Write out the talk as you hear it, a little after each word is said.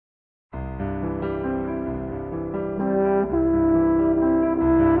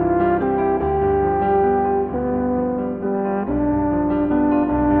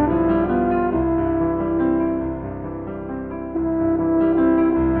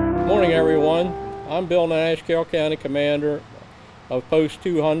Morning, everyone. I'm Bill Nash, Carroll County Commander of Post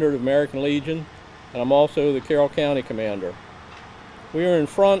 200 American Legion, and I'm also the Carroll County Commander. We are in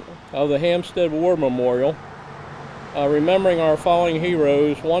front of the Hampstead War Memorial. Remembering our fallen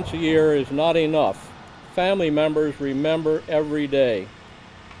heroes once a year is not enough. Family members remember every day.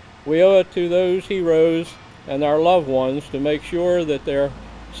 We owe it to those heroes and our loved ones to make sure that their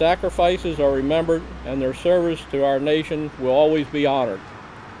sacrifices are remembered and their service to our nation will always be honored.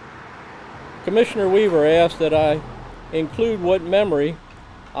 Commissioner Weaver asked that I include what memory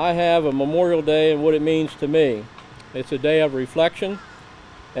I have of Memorial Day and what it means to me. It's a day of reflection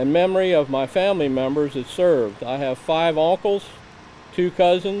and memory of my family members that served. I have 5 uncles, 2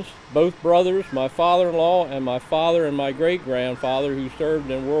 cousins, both brothers, my father-in-law, and my father and my great-grandfather who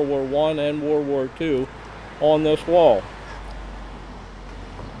served in World War I and World War II on this wall.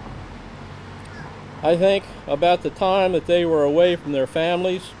 I think about the time that they were away from their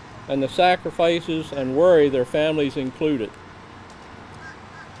families and the sacrifices and worry their families included.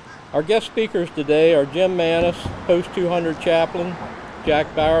 Our guest speakers today are Jim Mannis, Post 200 Chaplain, Jack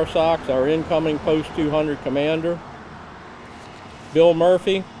Bowersox, our incoming Post 200 Commander, Bill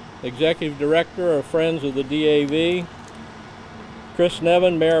Murphy, Executive Director of Friends of the DAV, Chris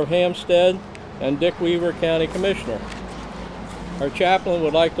Nevin, Mayor of Hampstead, and Dick Weaver, County Commissioner. Our chaplain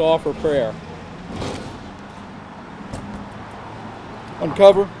would like to offer prayer.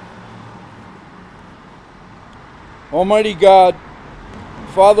 Uncover. Almighty God,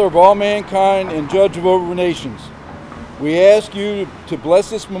 Father of all mankind and Judge of over nations, we ask you to bless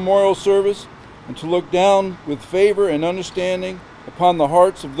this memorial service and to look down with favor and understanding upon the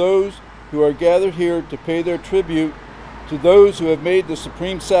hearts of those who are gathered here to pay their tribute to those who have made the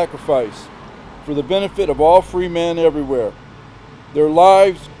supreme sacrifice for the benefit of all free men everywhere. Their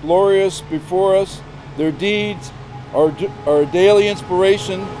lives glorious before us, their deeds are a daily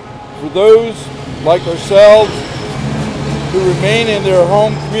inspiration for those like ourselves who remain in their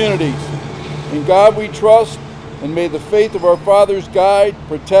home communities. In God we trust, and may the faith of our fathers guide,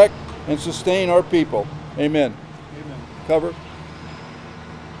 protect, and sustain our people. Amen. Amen. Cover.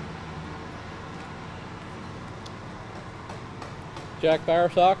 Jack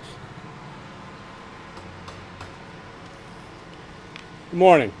Bowersox. Good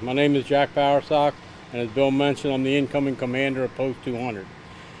morning. My name is Jack Bowersox, and as Bill mentioned, I'm the incoming commander of Post 200.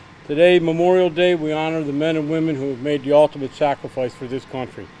 Today, Memorial Day, we honor the men and women who have made the ultimate sacrifice for this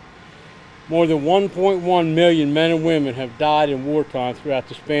country. More than 1.1 million men and women have died in wartime throughout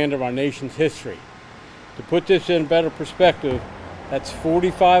the span of our nation's history. To put this in better perspective, that's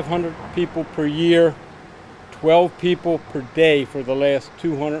 4,500 people per year, 12 people per day for the last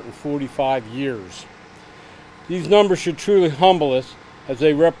 245 years. These numbers should truly humble us as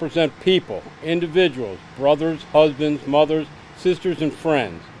they represent people, individuals, brothers, husbands, mothers, sisters, and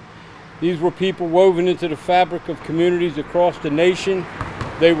friends. These were people woven into the fabric of communities across the nation.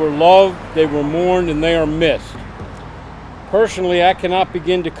 They were loved, they were mourned, and they are missed. Personally, I cannot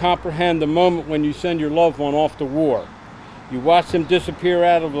begin to comprehend the moment when you send your loved one off to war. You watch them disappear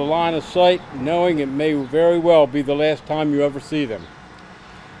out of the line of sight, knowing it may very well be the last time you ever see them.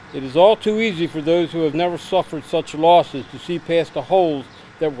 It is all too easy for those who have never suffered such losses to see past the holes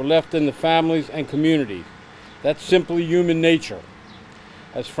that were left in the families and communities. That's simply human nature.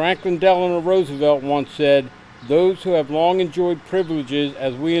 As Franklin Delano Roosevelt once said, those who have long enjoyed privileges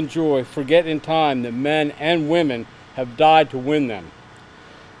as we enjoy forget in time that men and women have died to win them.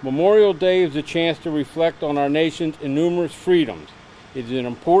 Memorial Day is a chance to reflect on our nation's innumerable freedoms. It is an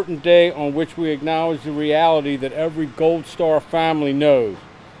important day on which we acknowledge the reality that every Gold Star family knows.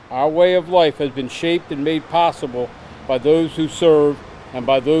 Our way of life has been shaped and made possible by those who served and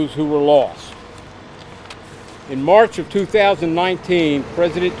by those who were lost. In March of 2019,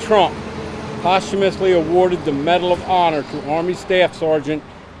 President Trump posthumously awarded the Medal of Honor to Army Staff Sergeant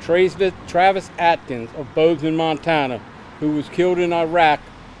Travis Atkins of Bozeman, Montana, who was killed in Iraq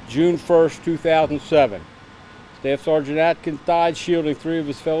June 1, 2007. Staff Sergeant Atkins died shielding 3 of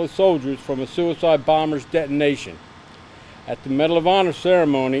his fellow soldiers from a suicide bomber's detonation. At the Medal of Honor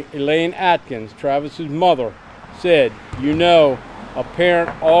ceremony, Elaine Atkins, Travis's mother, said, "You know, a parent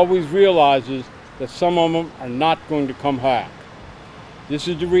always realizes that some of them are not going to come back." This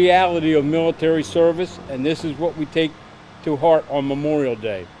is the reality of military service, and this is what we take to heart on Memorial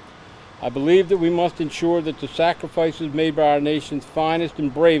Day. I believe that we must ensure that the sacrifices made by our nation's finest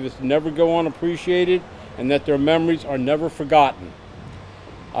and bravest never go unappreciated, and that their memories are never forgotten.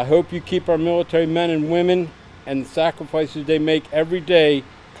 I hope you keep our military men and women and the sacrifices they make every day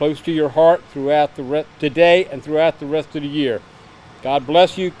close to your heart throughout today and throughout the rest of the year. God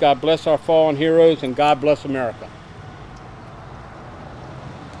bless you, God bless our fallen heroes, and God bless America.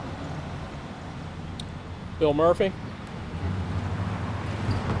 Bill Murphy.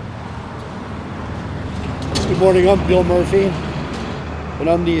 Good morning, I'm Bill Murphy, and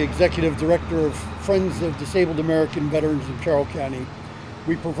I'm the Executive Director of Friends of Disabled American Veterans in Carroll County.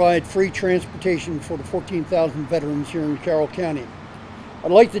 We provide free transportation for the 14,000 veterans here in Carroll County.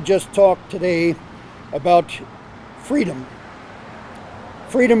 I'd like to just talk today about freedom.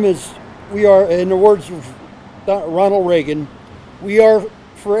 Freedom is, we are, in the words of Ronald Reagan, we are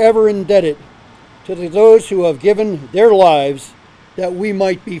forever indebted to those who have given their lives that we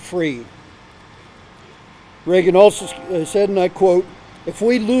might be free. Reagan also said, and I quote, "If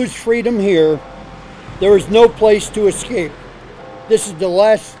we lose freedom here, there is no place to escape. This is the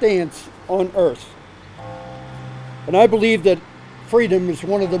last stance on earth." And I believe that freedom is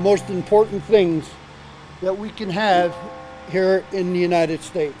one of the most important things that we can have here in the United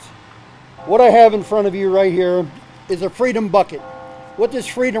States. What I have in front of you right here is a freedom bucket. What this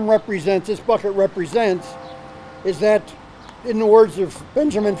freedom represents, this bucket represents, is that, in the words of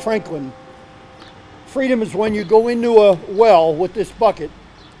Benjamin Franklin, freedom is when you go into a well with this bucket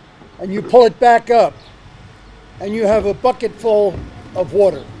and you pull it back up and you have a bucket full of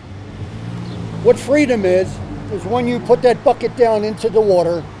water. What freedom is when you put that bucket down into the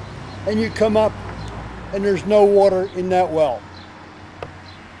water and you come up and there's no water in that well.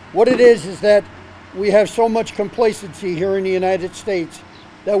 What it is that we have so much complacency here in the United States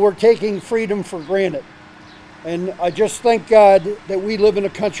that we're taking freedom for granted. And I just thank God that we live in a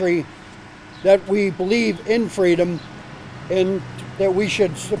country that we believe in freedom and that we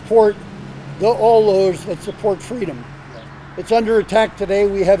should support all those that support freedom. It's under attack today.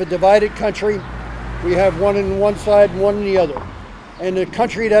 We have a divided country. We have one on one side and one on the other. And a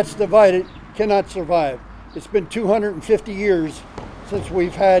country that's divided cannot survive. It's been 250 years since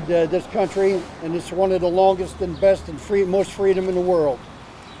we've had this country, and it's one of the longest and best and most freedom in the world.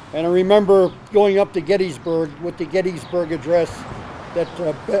 And I remember going up to Gettysburg with the Gettysburg Address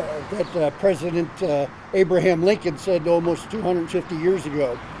that President Abraham Lincoln said almost 250 years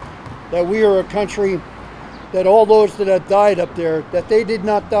ago, that we are a country that all those that have died up there, that they did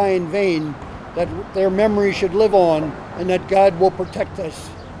not die in vain, that their memory should live on, and that God will protect us.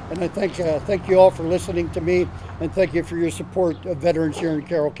 And I thank you all for listening to me, and thank you for your support of veterans here in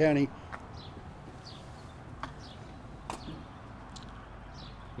Carroll County.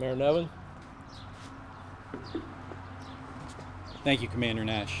 Mayor Nevin. Thank you, Commander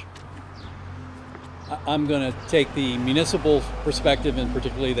Nash. I'm going to take the municipal perspective and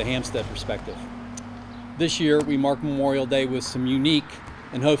particularly the Hampstead perspective. This year we mark Memorial Day with some unique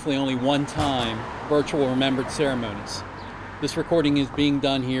and hopefully only one-time virtual remembered ceremonies. This recording is being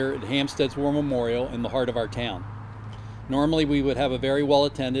done here at Hampstead's War Memorial in the heart of our town. Normally we would have a very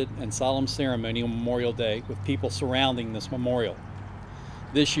well-attended and solemn ceremony on Memorial Day with people surrounding this memorial.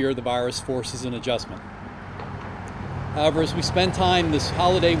 This year the virus forces an adjustment. However, as we spend time this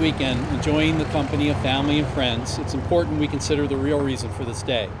holiday weekend enjoying the company of family and friends, it's important we consider the real reason for this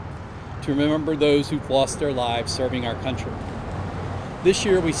day, to remember those who've lost their lives serving our country. This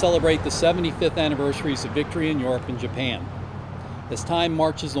year we celebrate the 75th anniversaries of victory in Europe and Japan. As time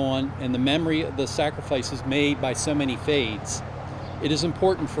marches on and the memory of the sacrifices made by so many fades, it is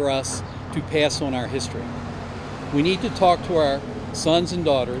important for us to pass on our history. We need to talk to our sons and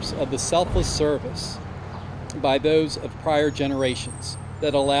daughters of the selfless service by those of prior generations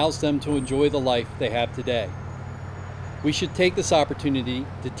that allows them to enjoy the life they have today. We should take this opportunity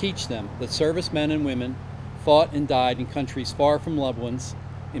to teach them that servicemen and women fought and died in countries far from loved ones,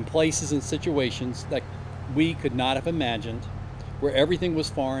 in places and situations that we could not have imagined, where everything was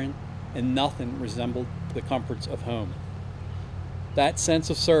foreign and nothing resembled the comforts of home. That sense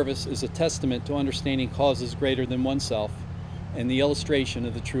of service is a testament to understanding causes greater than oneself and the illustration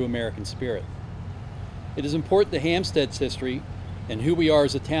of the true American spirit. It is important to Hampstead's history and who we are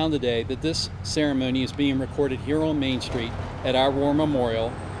as a town today that this ceremony is being recorded here on Main Street at our War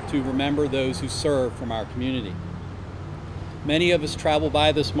Memorial to remember those who serve from our community. Many of us travel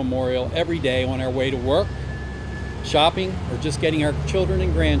by this memorial every day on our way to work, shopping, or just getting our children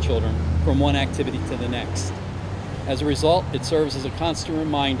and grandchildren from one activity to the next. As a result, it serves as a constant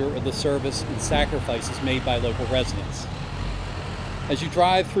reminder of the service and sacrifices made by local residents. As you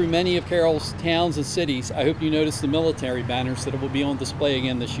drive through many of Carroll's towns and cities, I hope you notice the military banners that will be on display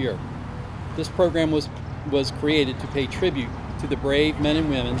again this year. This program was created to pay tribute to the brave men and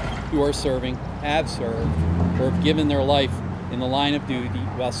women who are serving, have served, or have given their life in the line of duty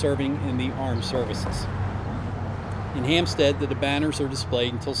while serving in the armed services. In Hampstead, the banners are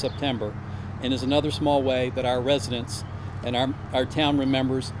displayed until September, and is another small way that our residents and our town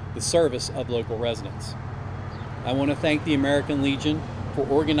remembers the service of local residents. I want to thank the American Legion for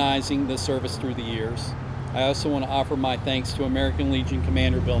organizing this service through the years. I also want to offer my thanks to American Legion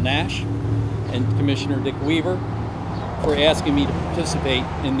Commander Bill Nash and Commissioner Dick Weaver for asking me to participate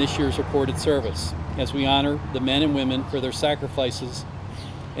in this year's recorded service as we honor the men and women for their sacrifices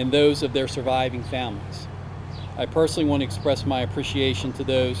and those of their surviving families. I personally want to express my appreciation to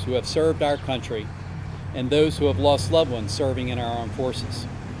those who have served our country and those who have lost loved ones serving in our armed forces.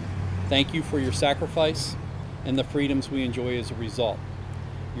 Thank you for your sacrifice and the freedoms we enjoy as a result.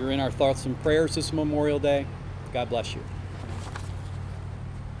 You're in our thoughts and prayers this Memorial Day. God bless you.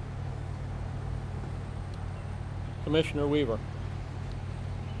 Commissioner Weaver.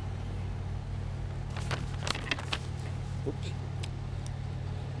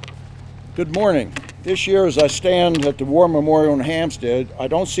 Good morning. This year, as I stand at the War Memorial in Hampstead, I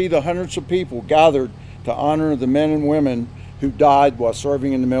don't see the hundreds of people gathered to honor the men and women who died while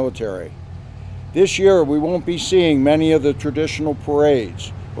serving in the military. This year, we won't be seeing many of the traditional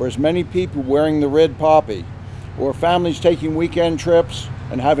parades, or as many people wearing the red poppy, or families taking weekend trips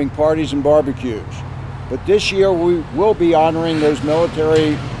and having parties and barbecues. But this year, we will be honoring those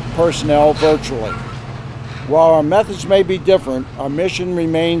military personnel virtually. While our methods may be different, our mission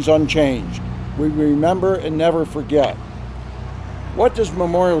remains unchanged. We remember and never forget. What does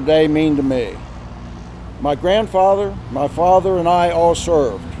Memorial Day mean to me? My grandfather, my father, and I all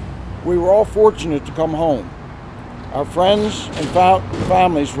served. We were all fortunate to come home. Our friends and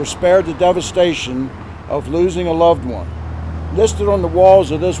families were spared the devastation of losing a loved one. Listed on the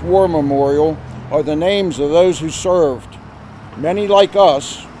walls of this war memorial are the names of those who served. Many like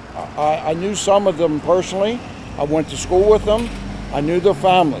us. I knew some of them personally. I went to school with them. I knew their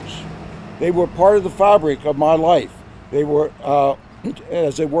families. They were part of the fabric of my life. They were,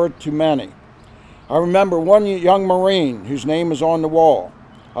 as they were to many. I remember one young Marine whose name is on the wall.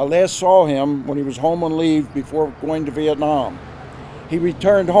 I last saw him when he was home on leave before going to Vietnam. He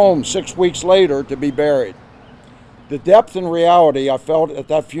returned home 6 weeks later to be buried. The depth and reality I felt at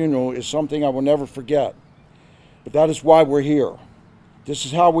that funeral is something I will never forget. But that is why we're here. This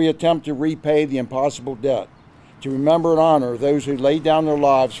is how we attempt to repay the impossible debt, to remember and honor those who laid down their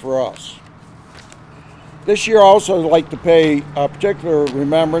lives for us. This year I also like to pay a particular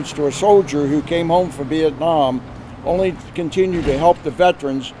remembrance to a soldier who came home from Vietnam only to continue to help the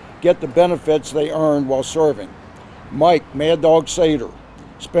veterans get the benefits they earned while serving. Mike Mad Dog Sater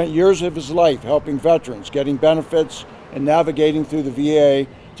spent years of his life helping veterans, getting benefits and navigating through the VA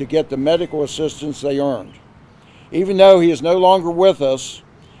to get the medical assistance they earned. Even though he is no longer with us,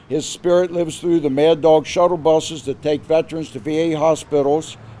 his spirit lives through the Mad Dog shuttle buses that take veterans to VA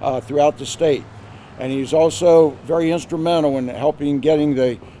hospitals throughout the state. And he's also very instrumental in helping getting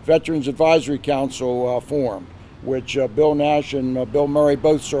the Veterans Advisory Council formed, which Bill Nash and Bill Murray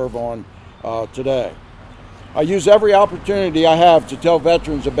both serve on today. I use every opportunity I have to tell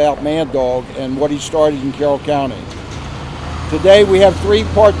veterans about Mad Dog and what he started in Carroll County. Today we have 3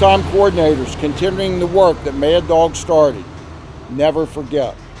 part-time coordinators continuing the work that Mad Dog started. Never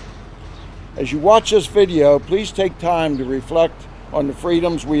forget. As you watch this video, please take time to reflect on the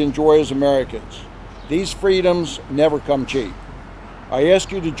freedoms we enjoy as Americans. These freedoms never come cheap. I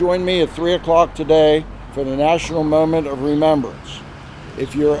ask you to join me at 3 o'clock today for the National Moment of Remembrance.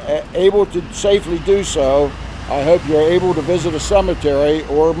 If you're able to safely do so, I hope you're able to visit a cemetery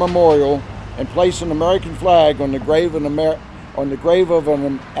or a memorial and place an American flag on the grave of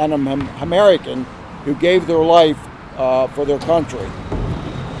an American who gave their life for their country.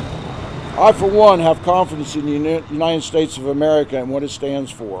 I, for one, have confidence in the United States of America and what it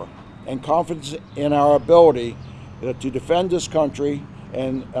stands for, and confidence in our ability to defend this country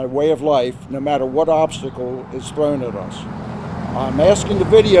and a way of life, no matter what obstacle is thrown at us. I'm asking the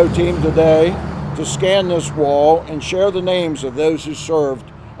video team today to scan this wall and share the names of those who served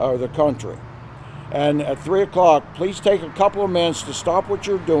the country. And at 3 o'clock, please take a couple of minutes to stop what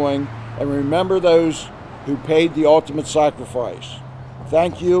you're doing and remember those who paid the ultimate sacrifice.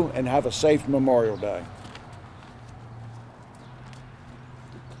 Thank you, and have a safe Memorial Day.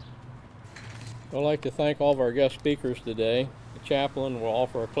 I'd like to thank all of our guest speakers today. The chaplain will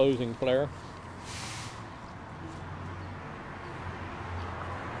offer a closing prayer.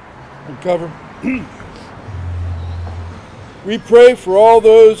 Uncover. We pray for all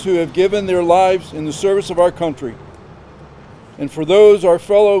those who have given their lives in the service of our country, and for those, our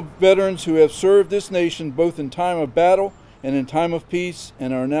fellow veterans, who have served this nation both in time of battle and in time of peace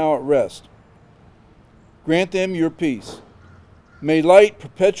and are now at rest. Grant them your peace. May light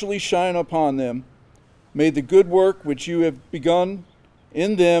perpetually shine upon them. May the good work which you have begun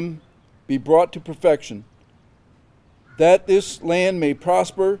in them be brought to perfection, that this land may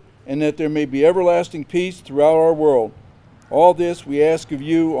prosper and that there may be everlasting peace throughout our world. All this we ask of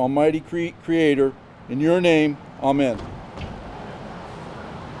you, Almighty Creator, In your name, amen.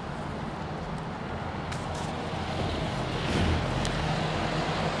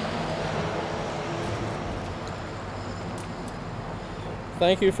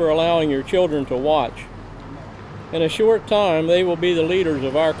 Thank you for allowing your children to watch. In a short time, they will be the leaders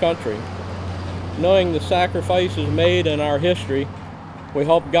of our country. Knowing the sacrifices made in our history, we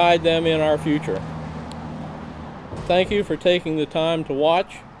help guide them in our future. Thank you for taking the time to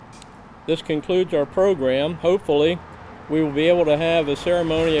watch. This concludes our program. Hopefully, we will be able to have a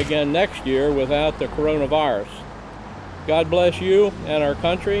ceremony again next year without the coronavirus. God bless you and our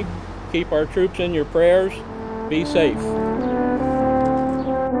country. Keep our troops in your prayers. Be safe.